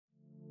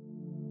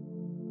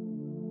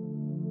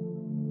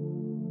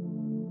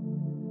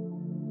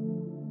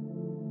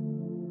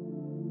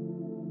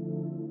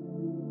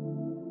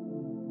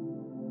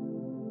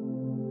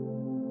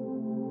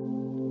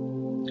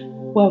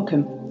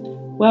Welcome.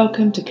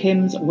 Welcome to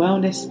Kim's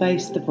Wellness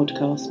Space, the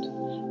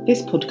podcast.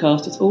 This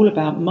podcast is all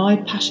about my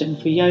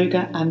passion for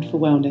yoga and for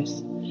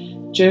wellness.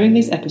 During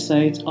these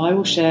episodes, I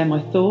will share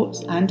my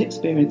thoughts and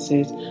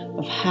experiences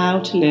of how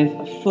to live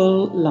a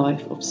full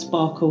life of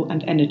sparkle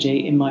and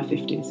energy in my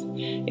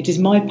 50s. It is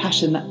my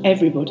passion that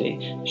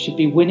everybody should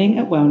be winning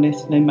at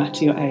wellness no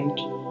matter your age.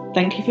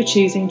 Thank you for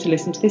choosing to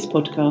listen to this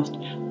podcast.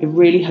 I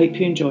really hope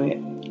you enjoy it.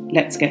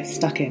 Let's get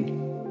stuck in.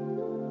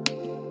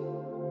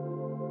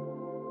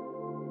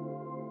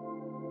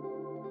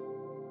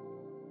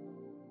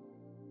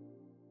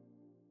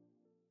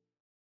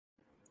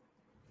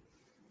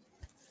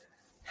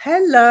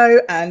 Hello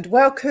and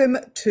welcome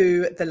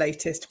to the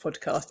latest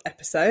podcast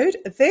episode.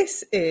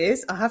 This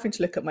is, I'm having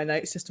to look at my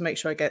notes just to make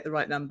sure I get the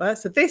right number.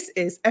 So this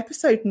is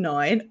episode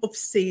 9 of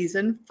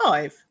season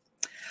 5.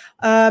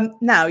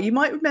 Now, you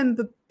might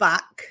remember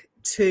back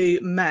to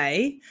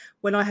May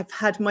when I have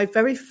had my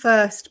very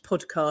first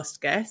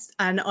podcast guest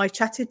and I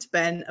chatted to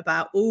Ben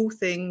about all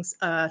things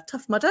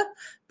Tough Mudder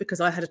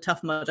because I had a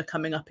Tough Mudder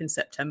coming up in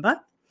September.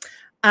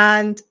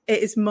 And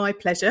it is my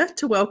pleasure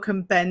to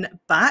welcome Ben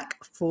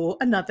back for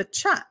another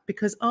chat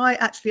because I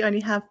actually only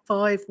have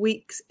 5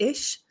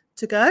 weeks-ish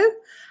to go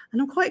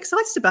and I'm quite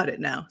excited about it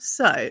now.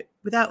 So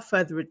without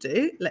further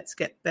ado, let's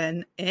get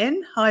Ben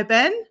in. Hi,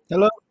 Ben.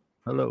 Hello.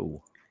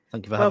 Hello.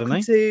 Thank you for having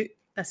me.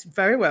 That's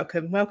very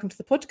welcome. Welcome to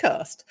the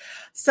podcast.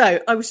 So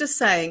I was just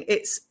saying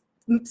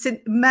since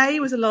May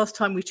was the last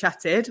time we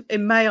chatted.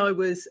 In May, I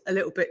was a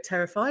little bit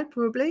terrified,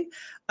 probably.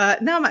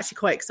 Now I'm actually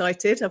quite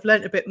excited. I've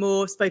learned a bit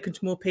more, spoken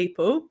to more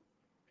people.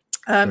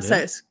 So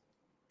it's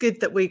good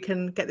that we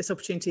can get this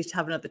opportunity to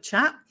have another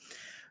chat.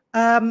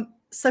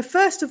 So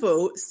first of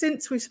all,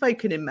 since we've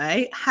spoken in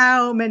May,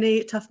 how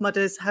many Tough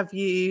Mudders have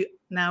you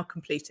now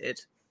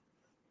completed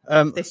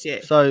this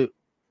year? So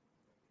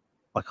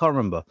I can't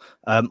remember.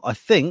 I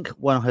think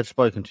when I had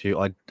spoken to you,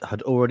 I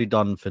had already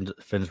done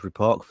Finsbury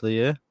Park for the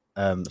year.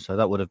 So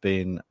that would have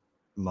been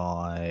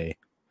my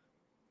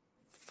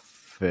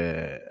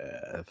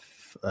 6th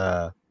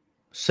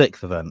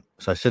event.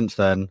 So since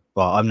then,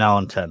 well, I'm now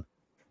on 10.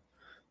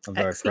 I'm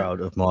very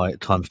proud of my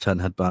times 10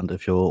 headband.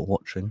 If you're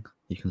watching,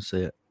 you can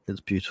see it. It's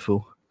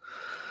beautiful.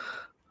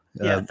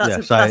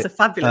 That's a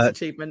fabulous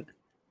achievement.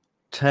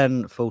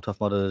 10 full Tough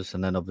Mudders,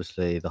 and then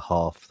obviously the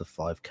half, the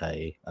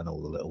 5K, and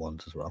all the little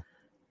ones as well.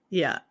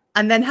 Yeah.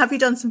 And then have you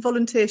done some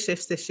volunteer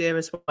shifts this year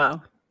as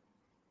well?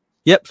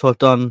 Yep. So I've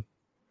done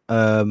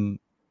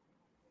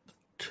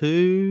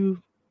two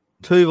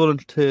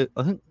volunteer,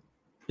 I think.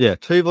 Yeah,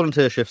 2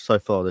 volunteer shifts so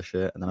far this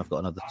year, and then I've got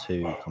another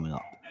 2 coming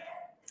up.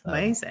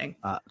 Amazing.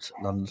 At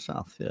London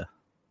South, yeah.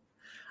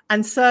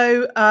 And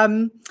so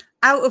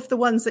out of the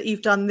ones that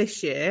you've done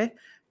this year,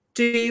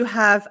 do you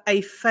have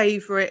a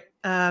favourite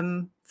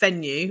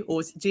venue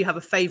or do you have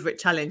a favourite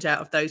challenge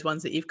out of those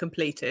ones that you've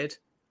completed?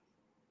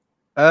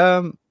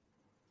 I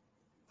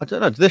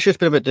don't know. This year's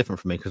been a bit different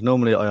for me because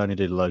normally I only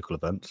do the local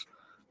events.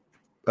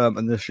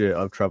 And this year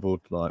I've travelled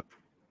like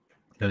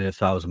nearly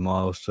 1,000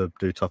 miles to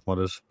do Tough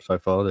Mudders so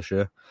far this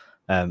year.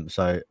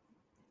 So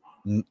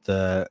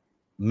the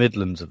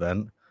Midlands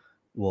event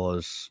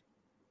was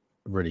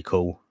really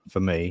cool for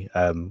me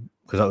because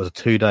that was a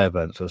 2-day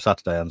event, so it was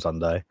Saturday and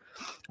Sunday,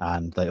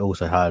 and they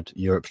also had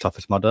Europe's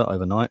Toughest Mudder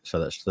overnight. So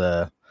that's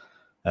the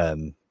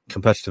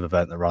competitive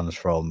event that runs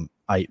from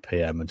 8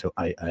 p.m. until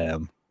 8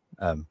 a.m.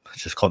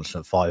 It's just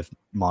constant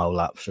 5-mile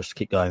laps, just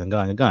keep going and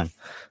going and going.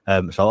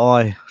 So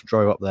I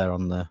drove up there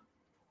on the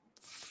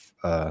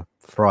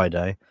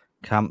Friday,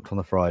 camped on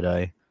the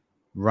Friday,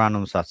 ran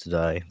on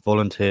Saturday,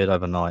 volunteered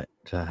overnight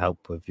to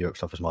help with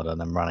Europe's Toughest Mudder,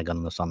 and then ran again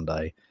on the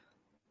Sunday.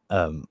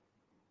 And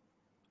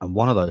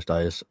one of those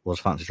days was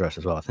fancy dress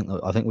as well.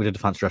 I think we did the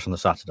fancy dress on the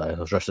Saturday. I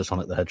was dressed as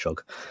Sonic the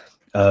Hedgehog.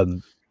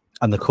 And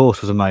the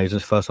course was amazing.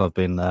 It's the first time I've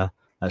been there.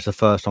 And it's the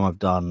first time I've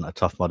done a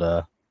Tough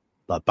Mudder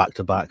like back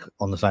to back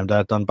on the same day.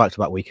 I've done back to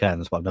back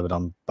weekends, but I've never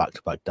done back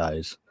to back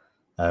days.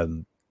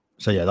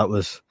 So yeah, that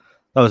was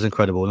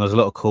incredible. And there's a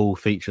lot of cool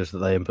features that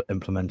they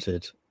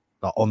implemented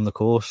like, on the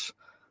course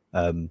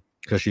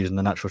because using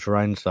the natural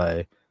terrain.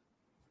 So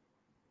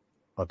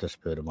I've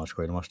disappeared on my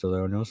screen. Am I still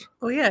there on yours?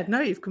 Oh yeah,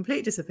 no, you've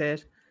completely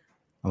disappeared.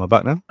 Am I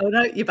back now? Oh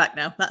no, you're back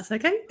now. That's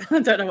okay.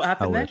 I don't know what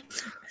happened there.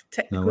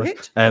 Technical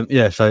hitch.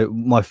 Yeah, so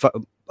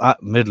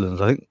at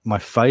Midlands, I think my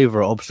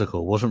favourite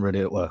obstacle wasn't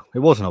really, well, it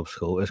was an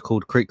obstacle. It's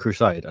called Creek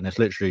Crusade, and it's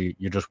literally,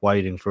 you're just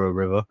wading through a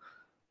river.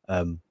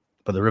 But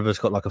the river's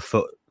got like a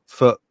foot,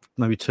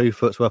 maybe 2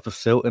 foot's worth of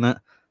silt in it.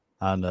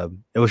 And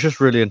it was just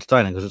really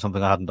entertaining because it's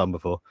something I hadn't done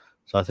before.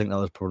 So I think that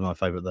was probably my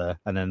favourite there.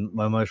 And then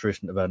my most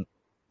recent event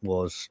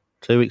was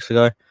 2 weeks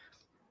ago.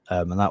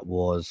 And that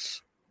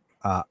was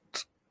at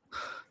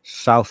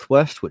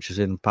Southwest, which is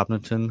in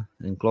Paddington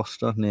in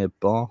Gloucester near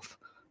Bath.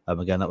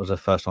 Again, that was the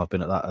first time I've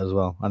been at that as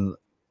well. And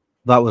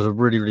that was a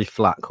really, really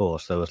flat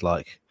course. There was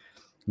like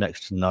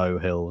next to no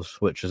hills,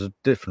 which is a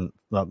different,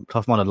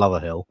 Tough Mudder love a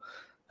hill.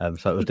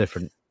 So it was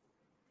different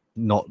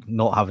not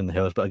having the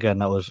hills. But again,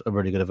 that was a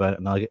really good event.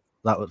 And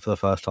that was for the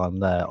first time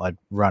there. I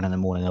ran in the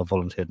morning, I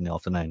volunteered in the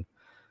afternoon.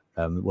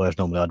 Whereas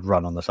normally I'd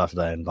run on the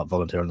Saturday and like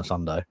volunteer on the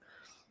Sunday.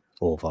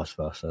 or vice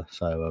versa.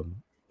 So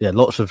yeah,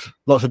 lots of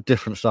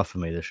different stuff for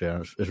me this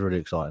year. It's really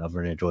exciting. I've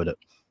really enjoyed it.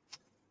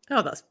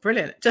 Oh, that's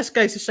brilliant. It just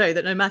goes to show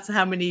that no matter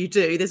how many you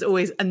do, there's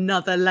always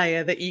another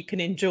layer that you can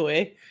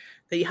enjoy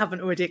that you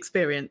haven't already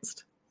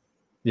experienced.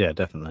 Yeah,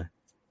 definitely.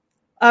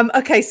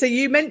 Okay, so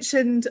you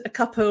mentioned a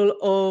couple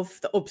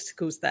of the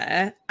obstacles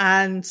there,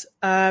 and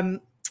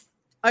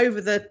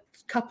over the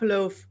couple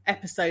of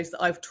episodes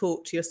that I've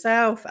talked to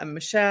yourself and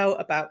Michelle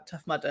about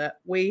Tough Mudder,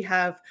 we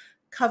have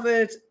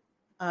covered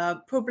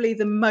probably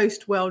the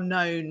most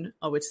well-known,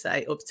 I would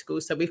say,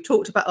 obstacles. So we've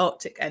talked about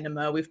Arctic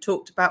Enema, we've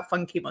talked about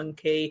Funky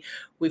Monkey,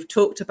 we've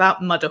talked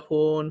about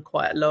Mudderhorn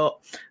quite a lot,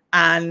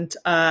 and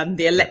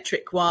the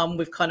electric one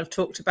we've kind of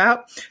talked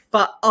about.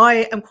 But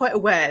I am quite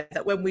aware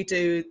that when we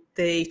do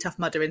the Tough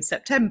Mudder in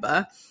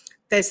September,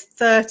 there's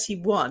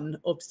 31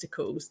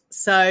 obstacles.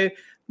 So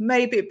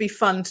maybe it'd be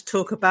fun to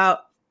talk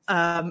about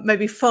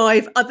maybe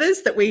 5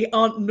 others that we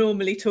aren't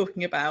normally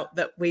talking about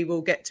that we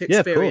will get to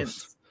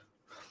experience.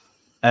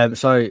 Yeah, of course.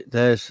 So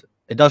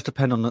it does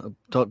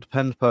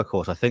depend per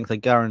course. I think they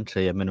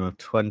guarantee a minimum of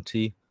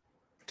 28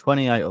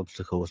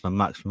 obstacles and a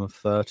maximum of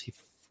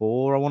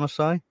 34, I want to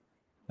say.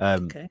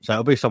 Okay. So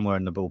it'll be somewhere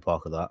in the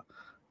ballpark of that.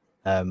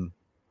 And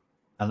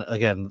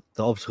again,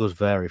 the obstacles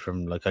vary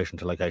from location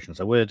to location.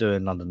 So we're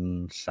doing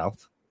London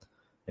South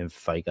in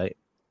Faygate.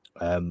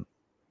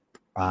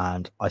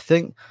 And I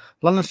think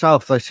London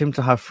South, they seem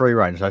to have free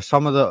reign. So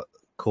some of the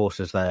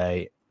courses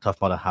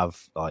Tough Mudder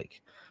have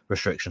like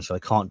restrictions. So they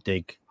can't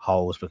dig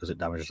holes because it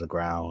damages the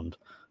ground.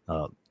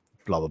 Blah,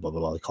 blah, blah,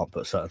 blah. They can't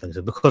put certain things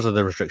in because of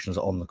the restrictions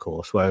on the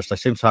course. Whereas they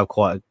seem to have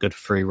quite a good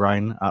free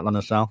reign at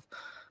London South.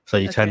 So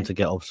you tend to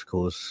get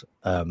obstacles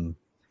that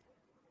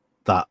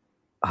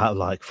have,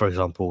 like, for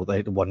example,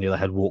 one year they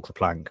had Walk the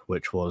Plank,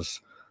 which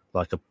was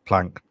like a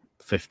plank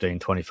 15,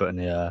 20 foot in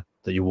the air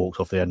that you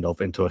walked off the end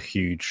of into a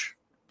huge,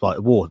 like,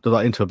 water,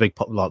 like into a big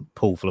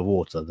pool full of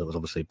water that was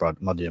obviously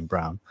muddy and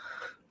brown.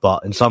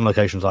 But in some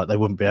locations, like, they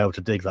wouldn't be able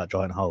to dig that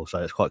giant hole.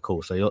 So it's quite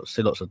cool. So you'll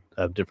see lots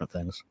of different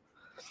things.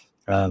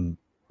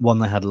 One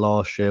they had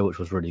last year, which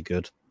was really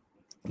good,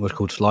 was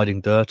called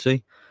Sliding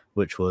Dirty,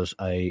 which was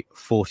a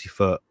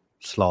 40-foot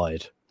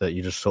slide that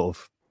you just sort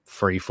of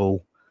free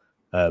fall.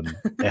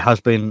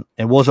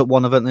 It was at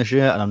one event this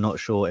year, and I'm not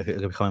sure if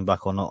it's coming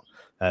back or not,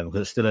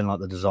 because it's still in like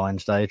the design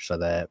stage, so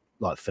they're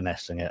like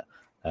finessing it.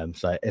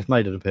 So it's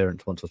made an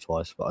appearance once or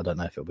twice, but I don't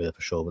know if it'll be there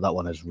for sure. But that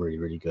one is really,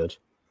 really good.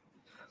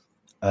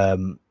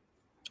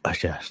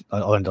 Actually,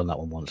 I went on that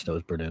one once, and it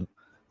was brilliant.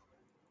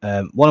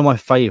 One of my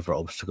favourite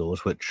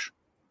obstacles, which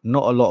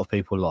not a lot of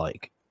people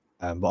like,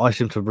 but I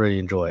seem to really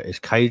enjoy it, is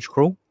cage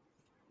crawl.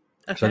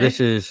 Okay. So this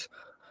is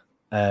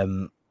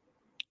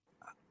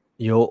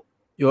you're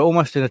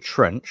almost in a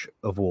trench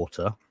of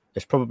water.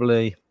 It's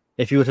probably,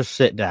 if you were to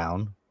sit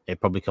down, it'd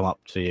probably come up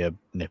to your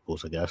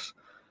nipples, I guess.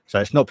 So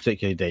it's not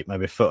particularly deep,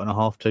 maybe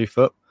 1.5 foot, 2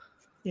 foot.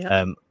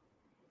 Yeah.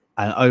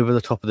 And over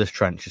the top of this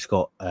trench, it's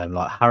got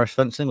like Harris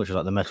fencing, which is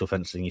like the metal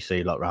fencing you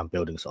see like around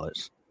building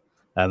sites.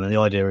 And the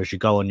idea is you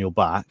go on your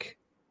back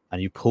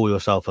and you pull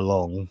yourself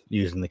along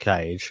using the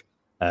cage.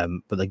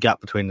 But the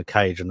gap between the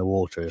cage and the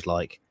water is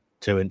like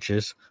 2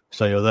 inches.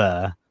 So you're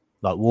there,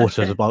 like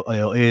water's above,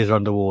 your ears are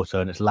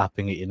underwater, and it's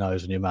lapping at your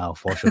nose and your mouth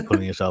whilst you're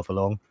pulling yourself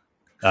along.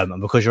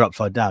 And because you're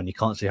upside down, you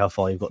can't see how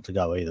far you've got to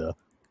go either.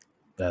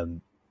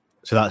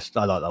 So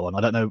I like that one.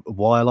 I don't know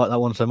why I like that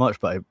one so much,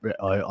 but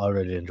I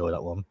really enjoy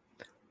that one.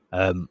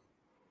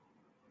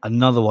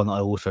 Another one that I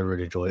also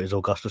really enjoy is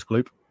Augustus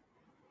Gloop.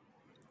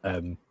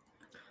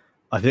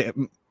 I think it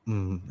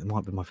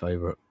might be my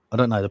favourite. I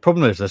don't know. The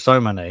problem is there's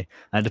so many,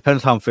 and it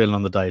depends how I'm feeling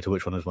on the day to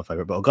which one is my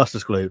favourite. But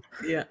Augustus Gloop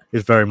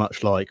is very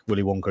much like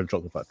Willy Wonka and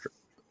Chocolate Factory.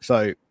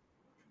 So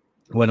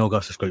when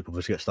Augustus Gloop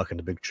obviously gets stuck in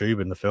the big tube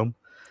in the film,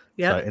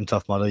 so in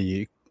Tough Mudder,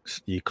 you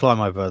climb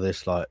over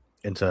this like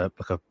into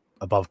like a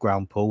above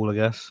ground pool, I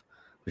guess,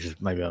 which is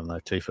maybe, I don't know,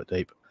 2 foot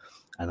deep,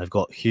 and they've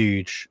got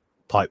huge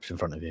pipes in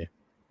front of you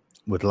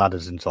with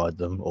ladders inside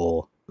them,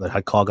 or they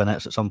had cargo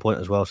nets at some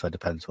point as well. So it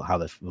depends on how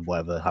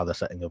they're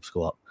setting the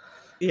obstacle up.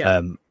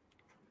 Yeah.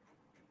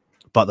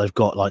 But they've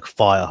got like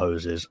fire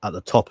hoses at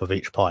the top of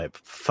each pipe,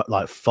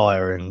 like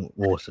firing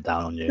water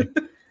down on you.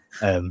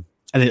 And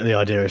the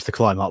idea is to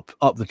climb up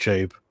the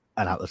tube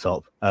and out the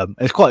top.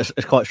 It's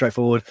quite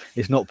straightforward.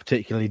 It's not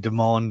particularly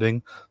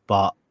demanding,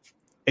 but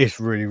it's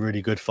really,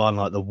 really good fun.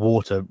 Like, the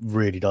water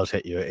really does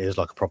hit you. It is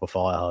like a proper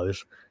fire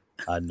hose,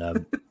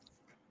 and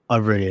I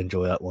really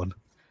enjoy that one.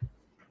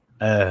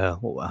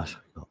 What else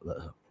have we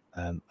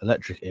got?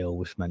 Electric Eel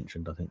was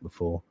mentioned, I think,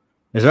 before.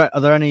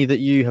 Are there any that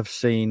you have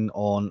seen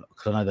on?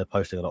 Because I know they're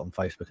posting a lot on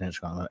Facebook and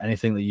Instagram.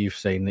 Anything that you've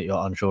seen that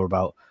you're unsure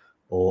about,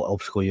 or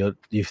obstacle you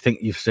think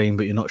you've seen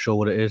but you're not sure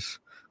what it is?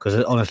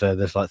 Because honestly,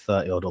 there's like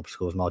 30 odd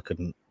obstacles, and I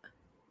couldn't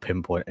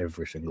pinpoint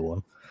every single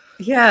one.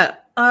 Yeah,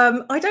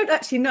 I don't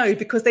actually know,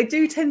 because they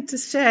do tend to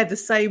share the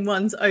same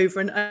ones over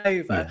and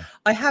over. Yeah.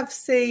 I have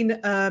seen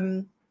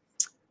the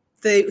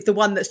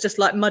one that's just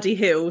like muddy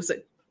hills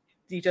that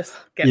you just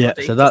get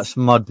muddy. So that's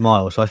Mud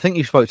Mile. So I think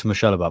you spoke to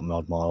Michelle about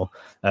Mud Mile.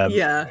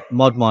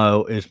 Mud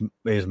Mile is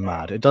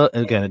mad. It does,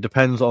 again, it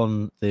depends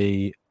on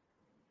the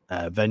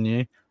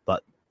venue,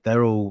 but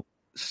they're all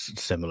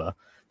similar.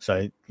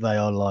 So they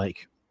are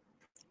like,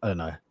 I don't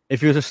know.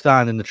 If you were to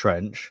stand in the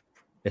trench,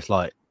 it's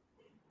like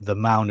the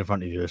mound in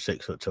front of you is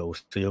 6 foot tall.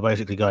 So you're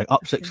basically going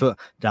up 6 foot,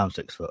 down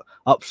 6 foot,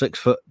 up 6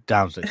 foot,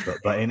 down 6 foot.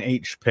 But in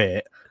each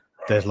pit,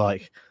 there's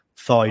like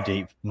thigh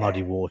deep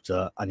muddy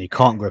water, and you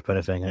can't grip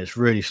anything, and it's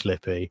really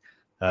slippy.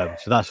 So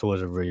that's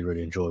always a really,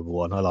 really enjoyable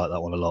one. I like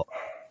that one a lot.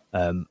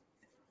 I'm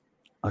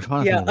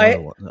trying to think of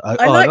another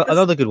one.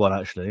 Another good one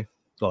actually.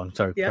 Go on,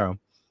 sorry, carry on.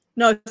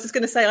 No, I was just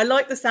going to say, I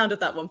like the sound of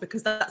that one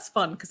because that's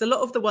fun. Because a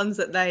lot of the ones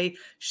that they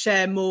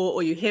share more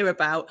or you hear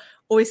about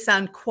always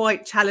sound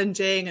quite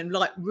challenging and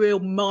like real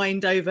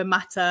mind over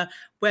matter.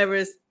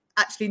 Whereas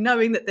actually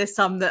knowing that there's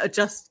some that are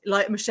just,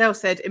 like Michelle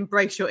said,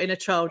 embrace your inner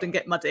child and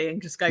get muddy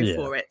and just go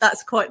for it.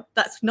 That's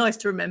nice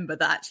to remember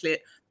that actually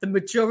the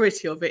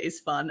majority of it is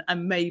fun.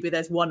 And maybe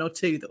there's one or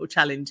two that will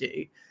challenge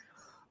you.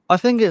 I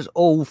think it's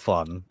all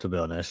fun, to be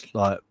honest.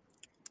 Like,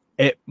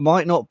 it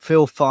might not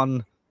feel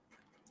fun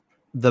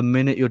the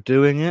minute you're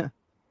doing it,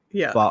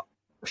 but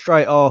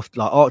straight after,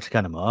 like Arctic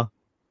Enema,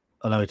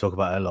 I know we talk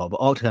about it a lot,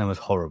 but Arctic Enema is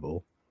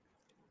horrible.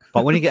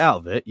 But when you get out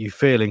of it, you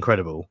feel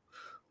incredible.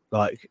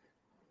 Like,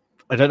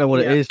 I don't know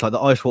what it is. Like the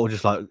ice water,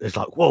 just like it's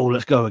like, whoa,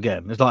 let's go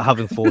again. It's like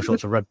having 4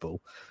 shots of Red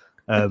Bull.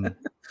 And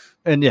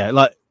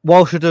like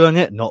whilst you're doing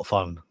it, not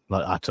fun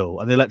like at all.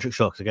 And the electric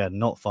shocks again,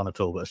 not fun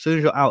at all. But as soon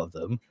as you're out of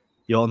them,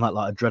 you're on that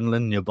like adrenaline,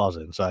 and you're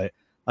buzzing. So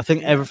I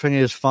think everything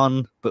is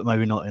fun, but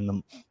maybe not in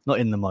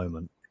the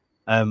moment.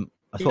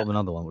 I thought of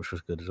another one which was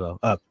good as well.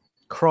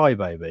 Cry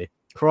Baby.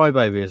 Cry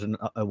Baby is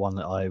a one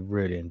that I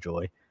really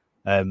enjoy.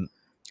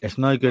 It's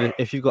no good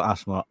if you've got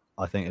asthma.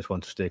 I think it's one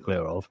to steer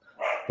clear of.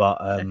 But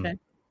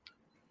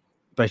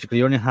basically,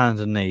 you're on your hands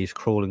and knees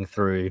crawling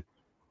through.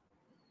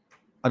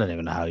 I don't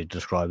even know how you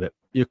describe it.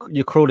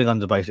 You're crawling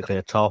under basically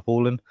a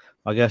tarpaulin,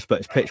 I guess, but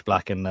it's pitch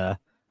black in there,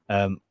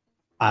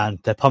 and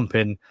they're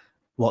pumping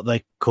what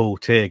they call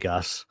tear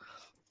gas.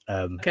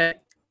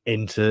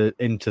 Into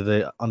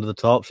the under the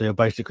top, so you're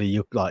basically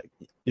your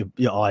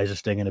eyes are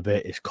stinging a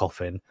bit, it's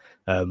coughing,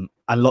 and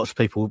lots of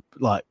people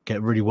like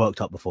get really worked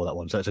up before that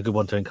one, so it's a good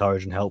one to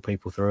encourage and help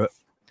people through it.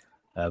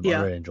 I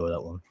really enjoy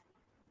that one.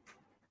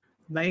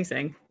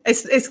 Amazing.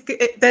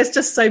 There's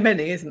just so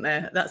many, isn't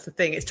there? That's the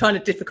thing. It's kind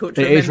of difficult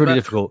to remember. It is really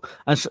difficult,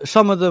 and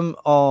some of them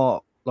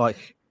are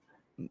like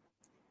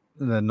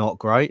they're not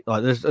great.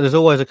 Like there's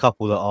always a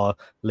couple that are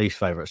least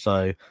favorite.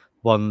 So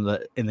one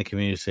that in the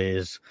community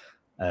is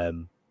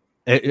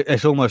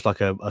it's almost like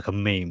a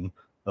meme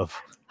of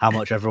how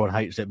much everyone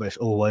hates it, but it's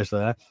always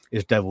there,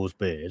 is Devil's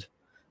Beard.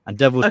 And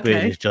Devil's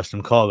Beard is just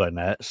some cargo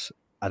nets,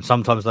 and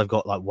sometimes they've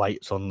got like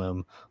weights on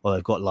them, or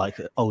they've got like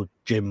old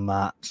gym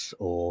mats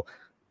or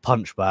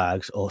punch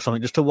bags or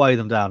something just to weigh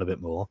them down a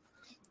bit more.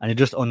 And you're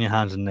just on your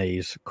hands and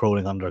knees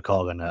crawling under a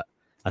cargo net.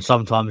 And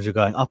sometimes you're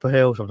going up a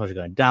hill, sometimes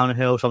you're going down a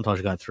hill, sometimes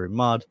you're going through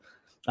mud.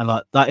 And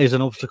like that is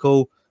an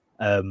obstacle.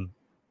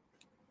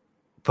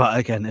 But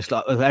again, it's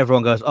like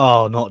everyone goes,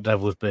 "Oh, not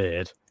Devil's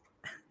Beard."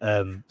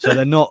 So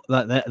they're not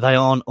they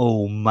aren't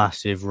all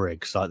massive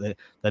rigs. Like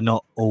they're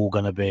not all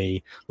going to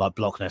be like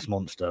Block Ness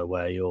Monster,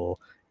 where you're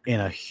in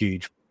a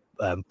huge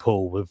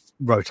pool with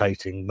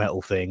rotating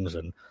metal things,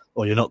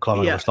 or you're not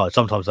climbing on a slide.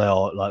 Sometimes they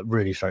are like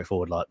really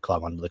straightforward, like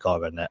climb under the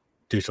cargo net,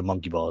 do some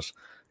monkey bars.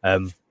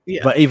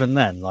 But even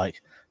then,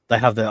 like they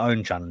have their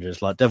own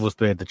challenges. Like Devil's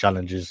Beard, the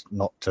challenge is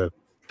not to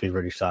be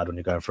really sad when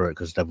you're going through it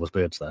because Devil's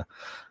Beard's there.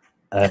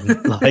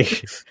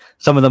 Like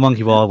some of the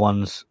monkey bar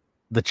ones,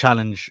 the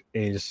challenge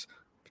is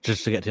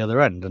just to get to the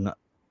other end, and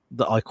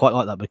I quite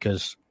like that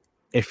because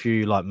if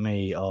you, like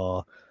me,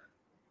 are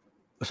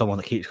someone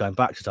that keeps going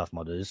back to Tough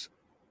Mudders,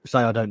 say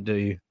I don't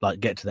do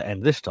like get to the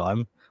end this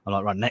time, I'm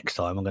like, right, next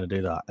time I'm going to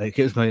do that. It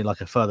gives me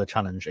like a further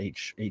challenge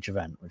each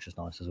event, which is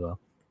nice as well.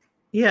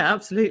 Yeah,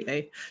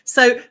 absolutely.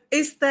 So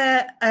is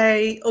there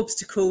a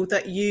obstacle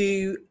that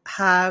you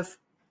have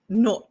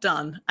not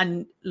done,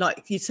 and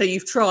like so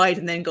you've tried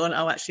and then gone,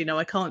 oh actually no,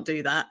 I can't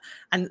do that,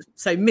 and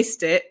so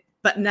missed it,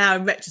 but now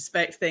in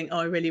retrospect think, oh,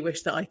 I really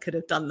wish that I could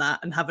have done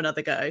that and have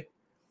another go?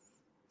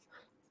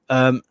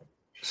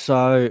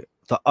 So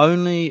the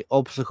only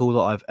obstacle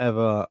that I've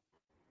ever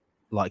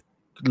like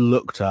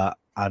looked at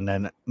and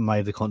then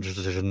made the conscious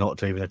decision not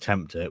to even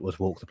attempt it was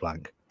walk the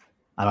plank,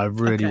 and I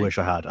really wish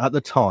I had. At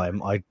the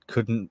time I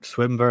couldn't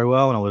swim very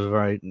well, and I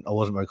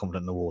wasn't very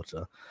confident in the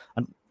water,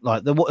 and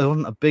like there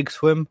wasn't a big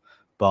swim,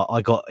 but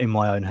I got in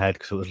my own head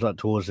because it was like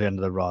towards the end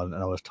of the run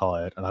and I was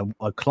tired, and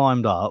I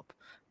climbed up,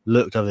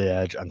 looked over the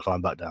edge and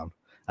climbed back down,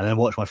 and then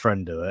watched my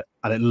friend do it,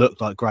 and it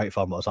looked like great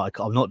fun, but I was like,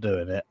 I'm not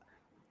doing it,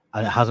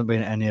 and it hasn't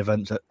been at any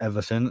events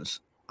ever since,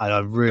 and I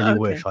really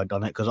wish I'd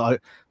done it, because I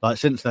like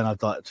since then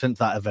since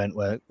that event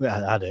where we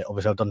had it,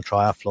 obviously I've done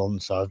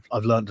triathlon, so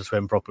I've learned to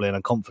swim properly and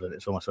I'm confident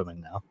it's all my swimming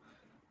now,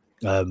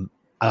 and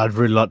I'd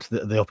really like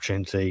the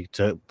opportunity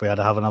to be able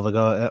to have another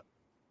go at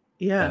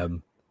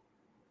it.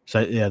 So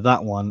yeah,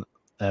 that one.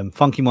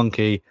 Funky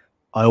Monkey,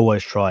 I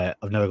always try it.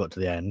 I've never got to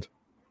the end,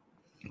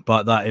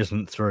 but that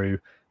isn't through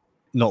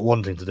not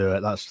wanting to do it.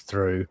 That's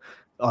through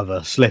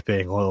either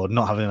slipping or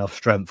not having enough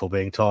strength or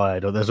being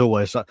tired, or there's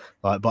always like,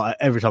 but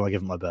every time I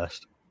give it my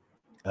best.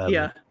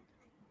 Yeah.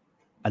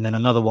 And then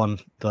another one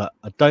that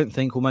I don't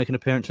think will make an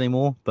appearance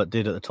anymore, but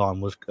did at the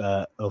time, was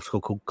an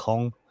obstacle called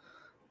Kong,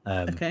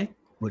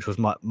 which was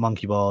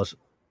monkey bars,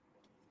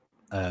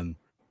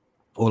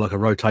 or like a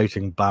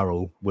rotating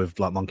barrel with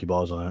like monkey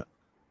bars on it.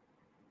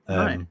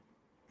 Right.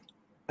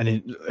 And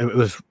it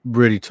was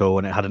really tall,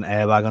 and it had an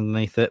airbag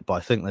underneath it, but I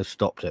think they've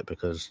stopped it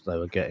because they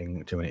were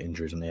getting too many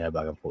injuries in the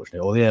airbag,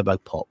 unfortunately, or the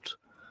airbag popped.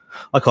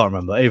 I can't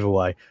remember. Either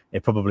way,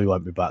 it probably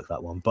won't be back,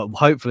 that one, but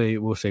hopefully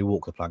we'll see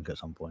Walk the Plank at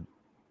some point.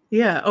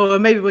 Yeah, or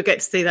maybe we'll get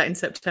to see that in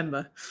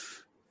September.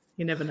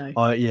 You never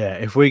know. Yeah,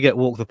 if we get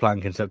Walk the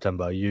Plank in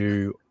September,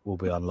 you will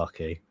be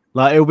unlucky.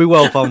 Like, it'll be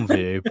well fun for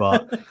you,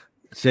 but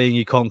seeing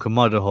you conquer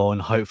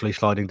Mudderhorn, hopefully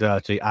sliding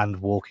dirty and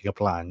walking a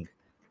plank,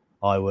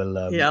 I will.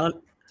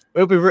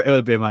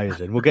 It'll be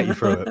amazing. We'll get you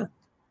through it.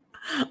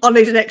 I'll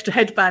need an extra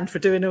headband for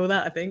doing all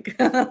that, I think.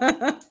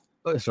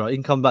 That's right. You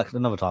can come back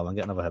another time and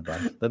get another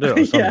headband. They do it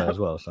on Sunday as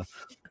well. So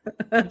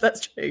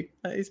that's true.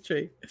 That is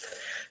true.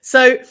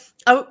 So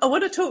I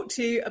want to talk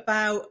to you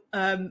about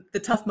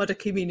the Tough Mudder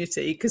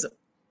community, because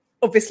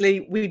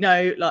obviously we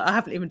know, like, I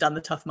haven't even done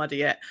the Tough Mudder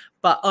yet,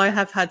 but I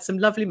have had some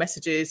lovely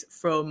messages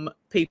from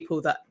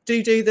people that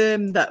do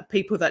them, that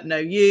people that know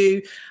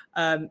you,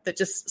 that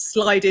just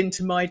slide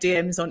into my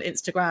DMs on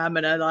Instagram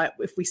and are like,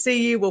 if we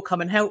see you, we'll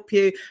come and help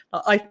you.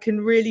 I can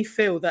really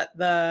feel that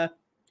the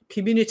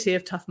community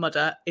of Tough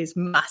Mudder is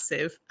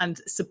massive and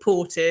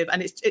supportive,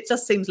 and it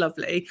just seems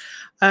lovely.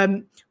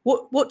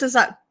 What does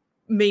that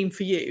mean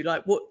for you?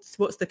 Like,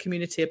 what's the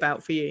community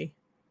about for you?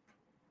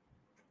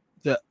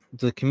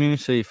 The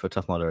community for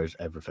Tough Mudder is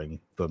everything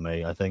for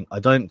me. I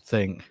don't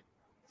think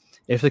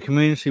if the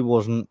community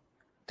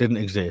didn't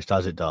exist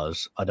as it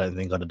does, I don't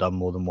think I'd have done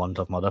more than one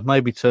Tough Mudder,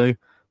 maybe two,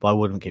 but I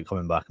wouldn't keep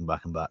coming back and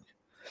back and back.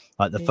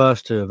 Like the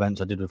first two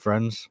events I did with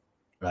friends,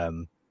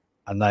 and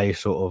they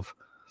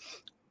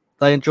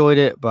enjoyed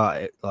it,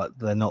 but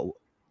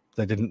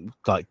they didn't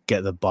like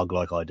get the bug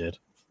like I did.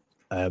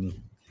 So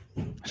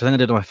then I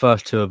did my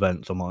first two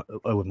events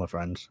with my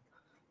friends.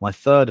 My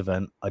third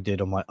event I did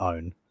on my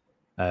own,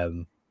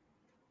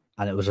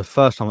 and it was the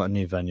first time at a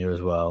new venue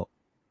as well.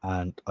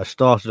 And I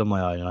started on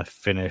my own, and I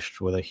finished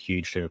with a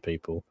huge team of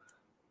people.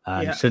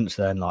 And since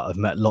then, like, I've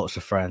met lots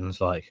of friends.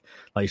 Like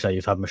you say,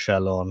 you've had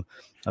Michelle on.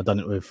 I've done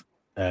it with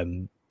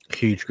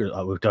huge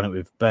group. We've done it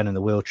with Ben in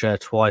the wheelchair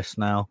twice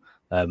now,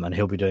 and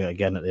he'll be doing it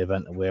again at the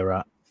event that we're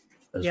at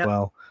as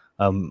well.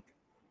 And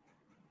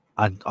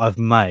I've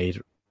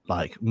made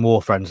like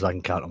more friends than I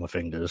can count on my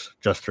fingers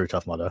just through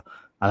Tough Mudder,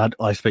 and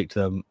I speak to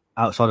them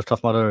outside of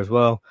Tough Mudder as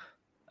well.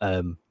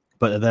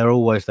 But they're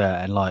always there,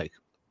 and like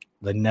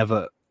they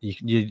never.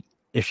 You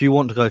if you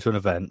want to go to an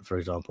event, for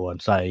example,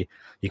 and say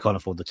you can't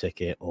afford the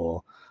ticket,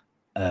 or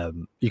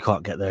you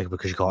can't get there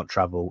because you can't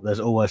travel, there's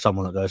always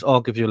someone that goes, "Oh,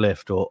 I'll give you a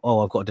lift," or "Oh,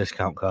 I've got a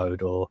discount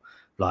code," or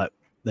like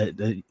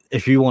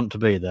if you want to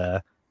be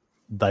there,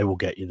 they will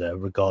get you there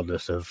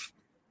regardless of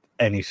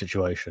any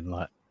situation.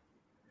 Like,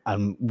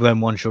 and then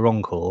once you're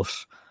on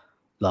course,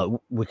 like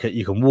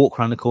you can walk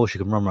around the course,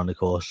 you can run around the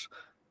course,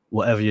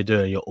 whatever you're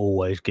doing, you're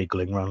always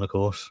giggling around the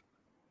course.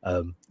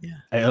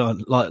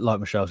 Like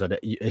Michelle said,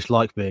 it's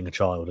like being a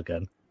child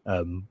again.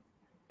 And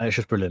it's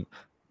just brilliant.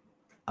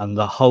 And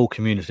the whole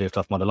community of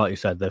Tough Mudder, like you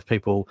said, there's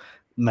people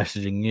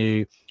messaging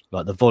you,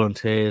 like the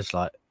volunteers,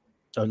 like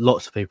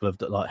lots of people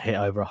have like hit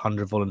over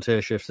 100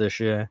 volunteer shifts this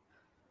year.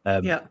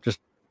 Just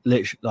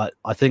literally, like,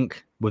 I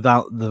think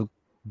without the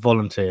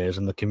volunteers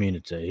and the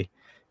community,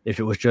 if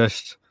it was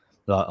just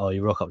like, oh,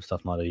 you rock up to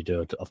Tough Mudder, you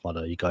do a Tough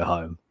Mudder, you go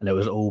home, and it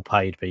was all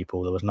paid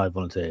people, there was no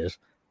volunteers,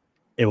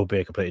 it will be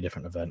a completely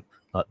different event.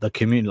 Like the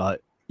community, like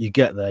you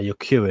get there, you're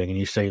queuing, and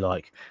you see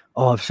like,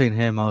 oh, I've seen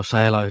him, I'll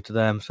say hello to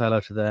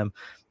them.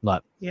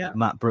 Like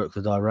Matt Brooke,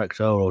 the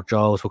director, or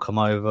Giles will come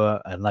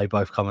over, and they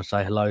both come and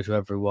say hello to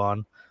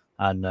everyone,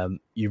 and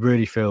you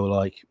really feel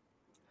like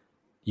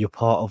you're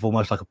part of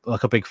almost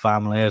like a big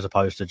family, as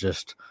opposed to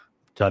just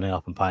turning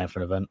up and paying for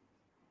an event.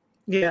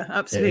 Yeah,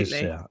 absolutely.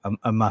 It is,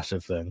 a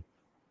massive thing.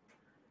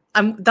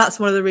 And that's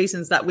one of the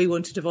reasons that we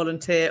wanted to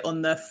volunteer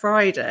on the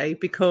Friday,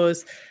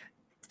 because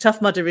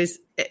Tough Mudder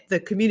the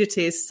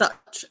community is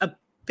such a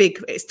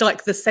big, it's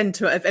like the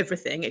centre of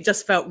everything. It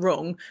just felt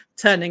wrong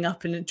turning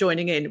up and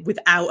joining in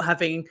without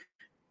having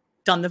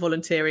done the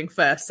volunteering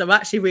first. So I'm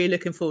actually really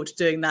looking forward to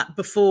doing that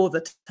before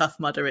the Tough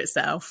Mudder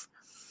itself.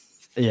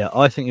 Yeah,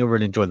 I think you'll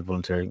really enjoy the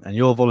volunteering, and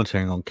you're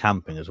volunteering on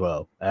camping as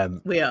well.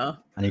 We are,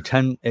 and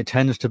it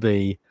tends to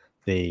be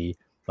the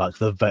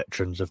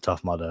veterans of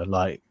Tough Mudder,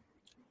 like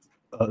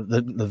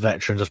the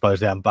veterans, I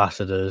suppose, the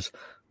ambassadors,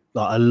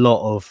 like a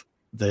lot of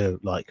the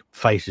like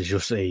faces you'll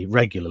see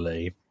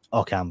regularly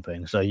are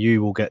camping. So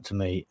you will get to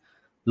meet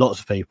lots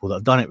of people that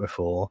have done it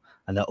before,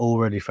 and they're all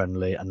really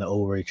friendly and they're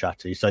all really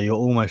chatty. So you'll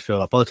almost feel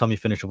like by the time you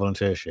finish a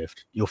volunteer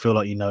shift, you'll feel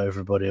like you know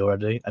everybody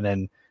already. And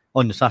then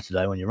on your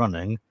Saturday when you're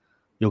running,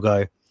 you'll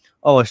go,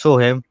 "Oh, I saw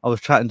him. I was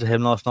chatting to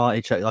him last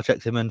night. I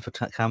checked him in for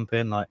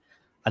camping." Like,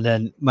 and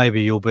then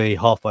maybe you'll be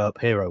halfway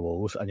up Hero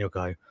Walls, and you'll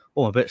go,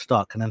 oh, I'm a bit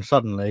stuck. And then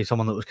suddenly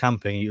someone that was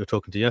camping you were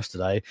talking to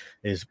yesterday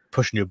is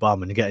pushing your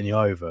bum and getting you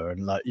over.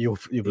 And like, you'll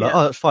be like,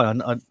 oh, that's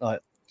fine.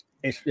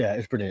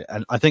 It's brilliant.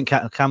 And I think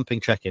camping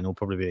check-in will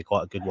probably be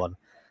quite a good one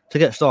to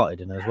get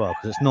started in as well,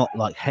 because it's not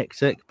like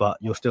hectic, but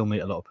you'll still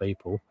meet a lot of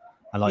people.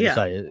 And like you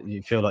say,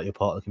 you feel like you're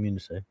part of the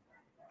community.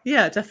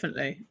 Yeah,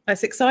 definitely.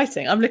 It's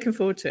exciting. I'm looking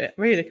forward to it.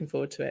 Really looking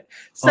forward to it.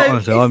 So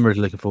honestly, I'm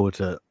really looking forward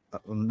to it.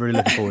 I'm really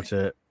looking forward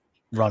to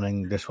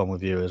running this one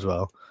with you as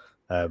well.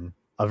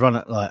 I've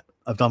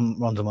done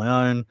runs on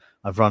my own.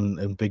 I've run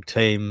in big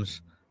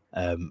teams.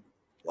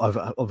 I've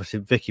obviously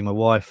Vicky, my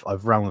wife,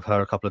 I've run with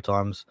her a couple of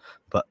times,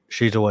 but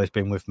she's always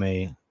been with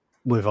me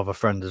with other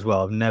friends as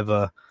well. I've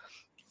never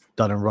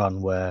done a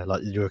run where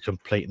like you're a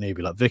complete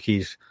newbie. Like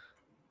Vicky's,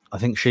 I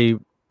think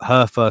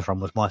her first run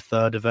was my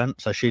third event,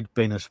 so she'd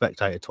been a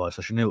spectator twice,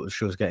 so she knew what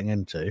she was getting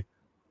into.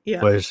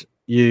 Yeah. Whereas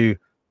you've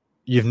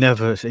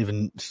never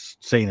even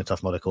seen a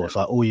Tough Mudder course.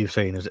 Like all you've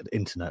seen is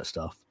internet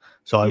stuff.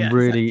 So I'm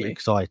really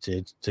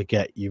excited to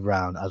get you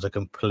round as a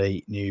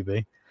complete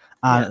newbie.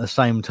 And at the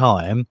same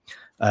time,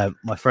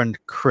 my friend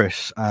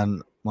Chris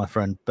and my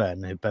friend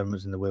Ben, who Ben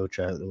was in the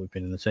wheelchair that we've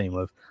been in the team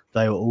with,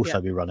 they will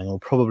also be running. We'll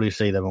probably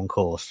see them on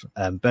course.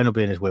 Ben will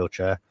be in his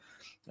wheelchair,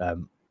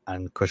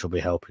 and Chris will be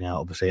helping out,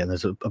 obviously. And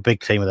there's a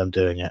big team of them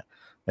doing it.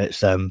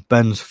 It's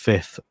Ben's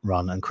 5th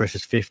run and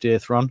Chris's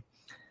 50th run.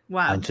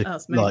 Wow, and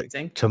that's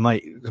amazing. To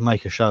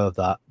make a show of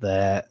that,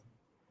 they're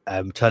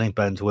turning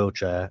Ben's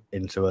wheelchair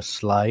into a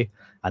sleigh,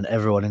 and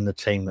everyone in the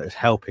team that is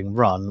helping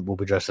run will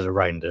be dressed as a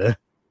reindeer.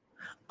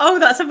 Oh,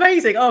 that's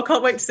amazing! Oh, I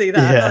can't wait to see that.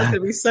 That's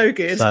going to be so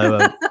good. So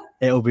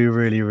it'll be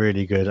really,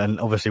 really good. And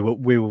obviously,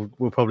 we'll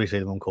probably see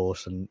them on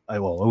course, and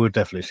we'll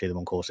definitely see them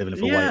on course, even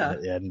if we're waiting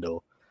at the end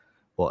or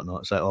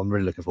whatnot. So I'm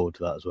really looking forward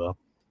to that as well.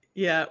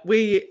 Yeah,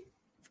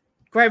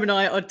 Graham and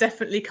I are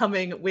definitely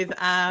coming with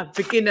our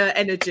beginner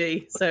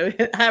energy. So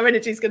our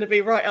energy is going to be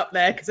right up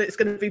there because it's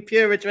going to be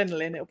pure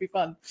adrenaline. It'll be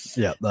fun.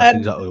 Yeah, that's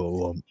exactly what we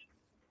want.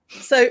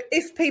 So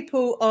if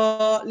people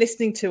are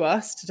listening to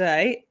us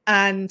today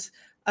and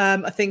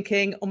are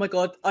thinking, oh my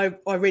God, I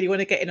really want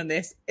to get in on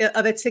this,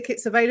 are there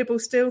tickets available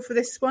still for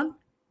this one?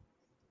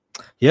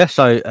 Yeah,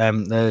 so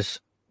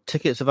there's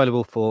tickets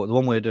available for the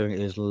one we're doing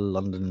is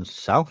London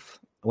South.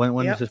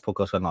 When is this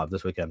podcast going live?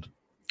 This weekend?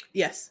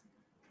 Yes.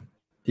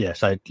 Yeah,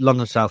 so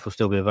London South will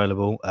still be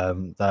available.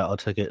 There are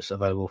tickets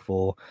available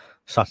for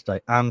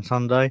Saturday and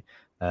Sunday.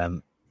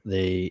 You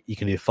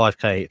can do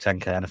 5K,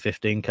 10K, and a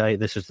 15K.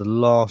 This is the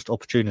last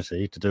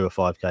opportunity to do a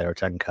 5K or a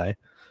 10K,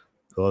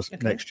 because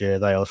next year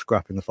they are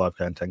scrapping the 5K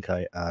and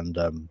 10K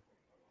and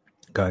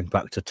going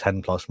back to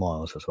 10 plus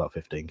miles. That's about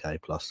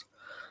 15K plus.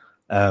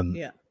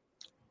 There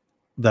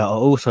are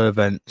also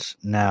events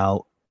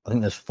now. I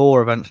think there's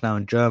 4 events now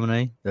in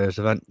Germany. There's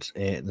an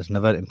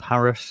event in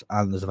Paris,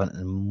 and there's an event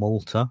in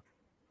Malta.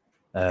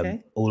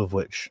 All of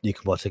which you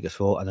can buy tickets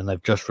for, and then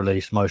they've just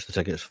released most of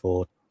the tickets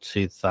for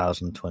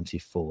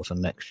 2024, so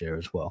next year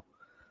as well.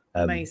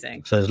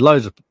 Amazing. So there's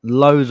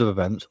loads of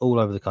events all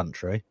over the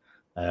country,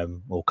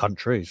 or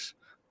countries.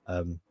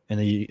 In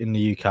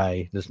the UK,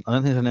 I don't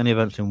think there's any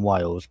events in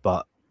Wales,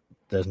 but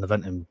there's an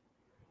event in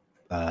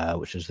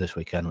which is this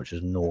weekend, which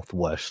is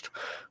Northwest,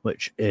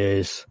 which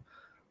is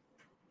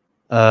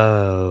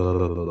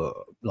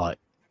like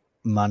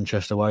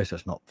Manchester way, so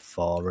it's not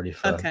far really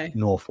for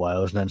North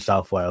Wales. And then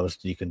South Wales,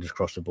 you can just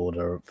cross the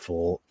border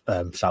for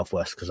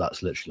Southwest, because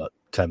that's literally like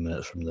 10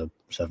 minutes from the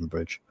Severn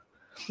Bridge.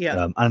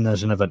 And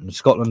there's an event in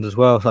Scotland as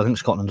well. So I think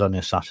Scotland's only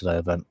a Saturday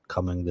event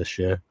coming this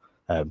year,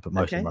 but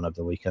most of them run over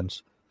the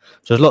weekends.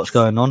 So there's lots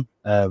going on.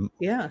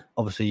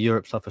 Obviously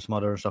Europe's Toughest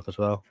Mudder and stuff as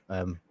well.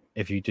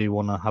 If you do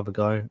want to have a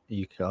go,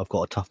 I've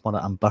got a Tough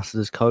Mudder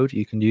ambassadors code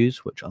you can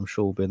use, which I'm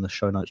sure will be in the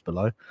show notes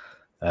below.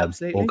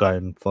 Or go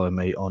and follow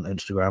me on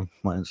Instagram.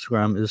 My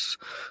Instagram is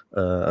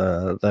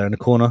there in the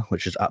corner,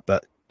 which is at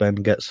Ben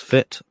Gets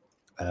Fit.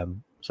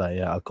 So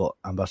yeah, I've got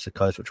ambassador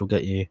codes, which will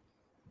get you.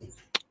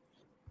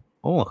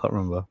 I can't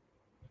remember.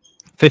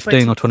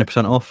 15 or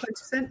 20% off.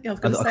 20%? Yeah, I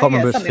can't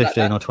remember if it's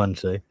 15 or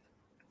 20.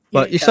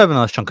 But you save a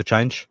nice chunk of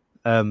change.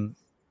 And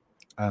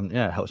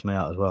yeah, it helps me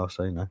out as well.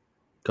 So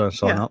go and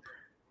sign up.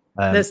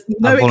 There's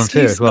no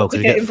volunteer as well,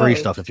 because you get involved. free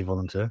stuff if you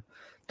volunteer.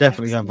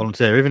 Definitely go and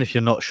volunteer, even if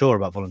you're not sure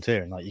about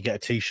volunteering. Like, you get a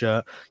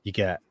t-shirt, you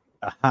get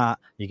a hat,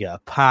 you get a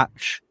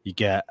patch, you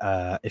get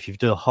if you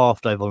do a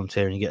half day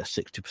volunteering, you get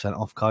a 60%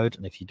 off code,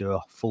 and if you do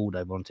a full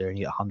day volunteering,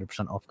 you get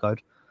 100% off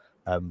code.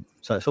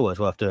 So it's always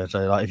worth doing.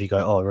 So like, if you go,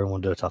 I really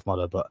want to do a Tough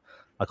Mudder, but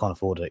I can't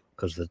afford it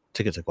because the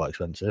tickets are quite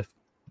expensive,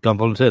 go and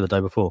volunteer the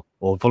day before,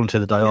 or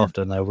volunteer the day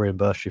after, and they'll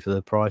reimburse you for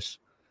the price.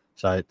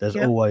 So there's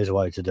always a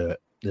way to do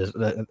it.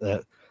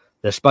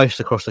 There's spaced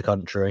across the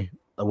country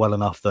well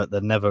enough that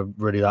they're never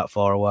really that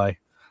far away,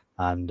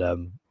 and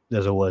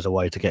there's always a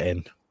way to get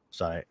in.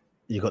 So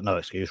you've got no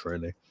excuse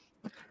really.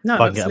 No,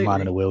 if I can get a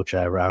man in a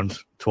wheelchair around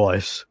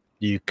twice,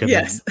 you can.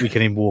 We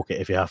can even walk it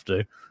if you have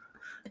to.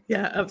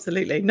 Yeah,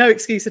 absolutely, no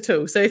excuse at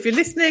all. So if you're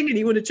listening and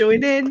you want to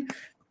join in,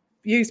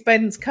 use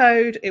Ben's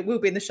code. It will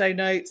be in the show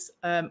notes.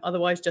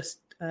 Otherwise, just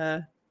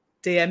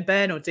DM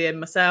Ben or DM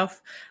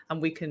myself,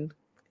 and we can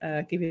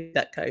give you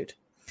that code.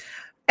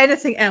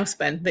 Anything else,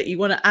 Ben, that you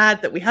want to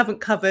add that we haven't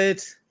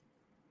covered?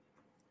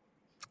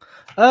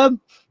 No,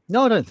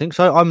 I don't think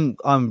so.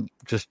 I'm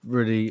just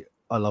really,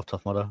 I love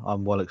Tough Mudder.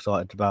 I'm well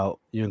excited about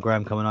you and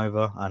Graham coming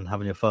over and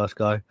having your first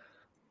go.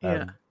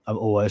 Yeah. I'm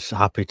always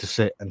happy to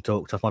sit and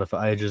talk Tough Mudder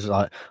for ages.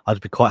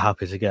 I'd be quite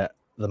happy to get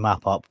the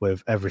map up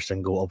with every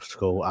single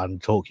obstacle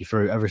and talk you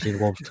through every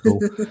single obstacle.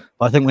 But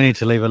I think we need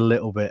to leave a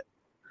little bit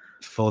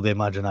for the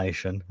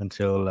imagination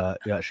until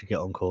you actually get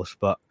on course.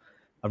 But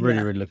I'm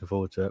really, really looking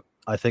forward to it.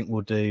 I think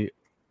we'll do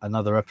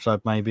another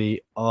episode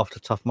maybe after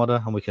Tough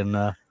Mudder, and we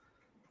can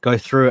go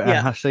through it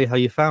and see how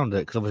you found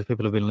it. Because obviously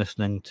people have been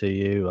listening to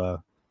you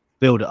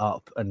build it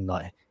up and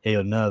like hear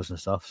your nerves and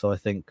stuff. So I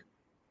think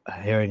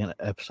hearing an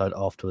episode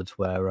afterwards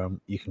where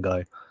you can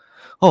go,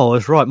 oh,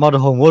 it's right,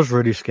 Mudderhorn was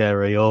really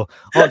scary, or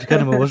Arctic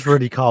Enema was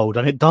really cold,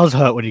 and it does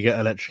hurt when you get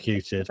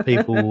electrocuted.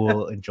 People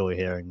will enjoy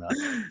hearing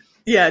that.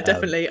 Yeah,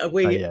 definitely.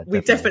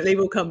 We definitely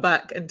will come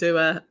back and do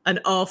an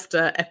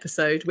after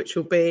episode, which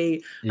will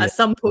be at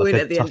some point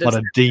at the end of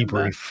September.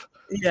 Debrief.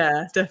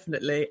 Yeah,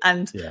 definitely.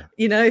 And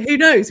you know, who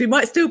knows? We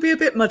might still be a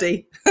bit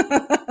muddy.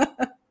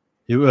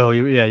 You will.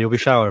 You'll be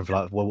showering for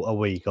like a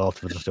week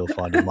afterwards and still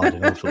finding mud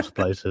in all sorts of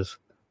places.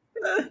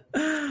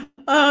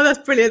 Oh, that's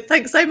brilliant.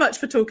 Thanks so much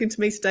for talking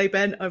to me today,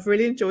 Ben. I've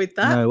really enjoyed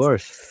that. No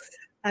worries.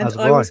 And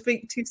I will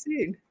speak to you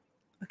soon.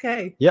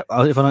 Okay. Yep.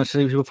 If I don't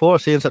see you before, I'll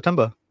see you in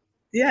September.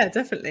 Yeah,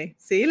 definitely.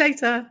 See you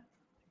later.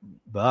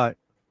 Bye.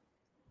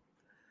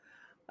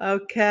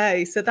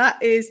 Okay. So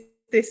that is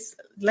this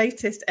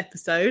latest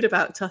episode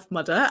about Tough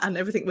Mudder and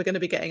everything we're going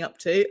to be getting up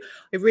to.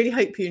 I really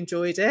hope you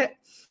enjoyed it.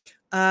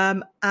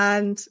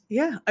 And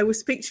yeah, I will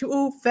speak to you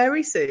all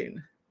very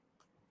soon.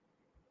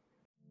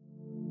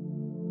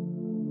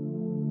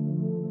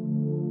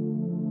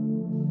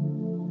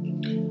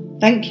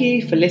 Thank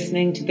you for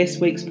listening to this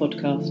week's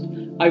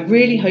podcast. I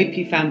really hope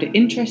you found it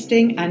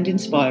interesting and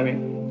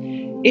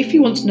inspiring. If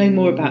you want to know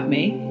more about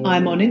me,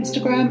 I'm on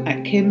Instagram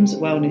at Kim's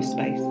Wellness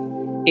Space.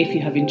 If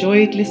you have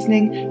enjoyed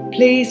listening,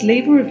 please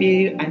leave a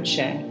review and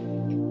share.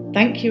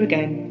 Thank you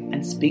again,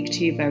 and speak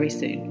to you very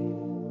soon.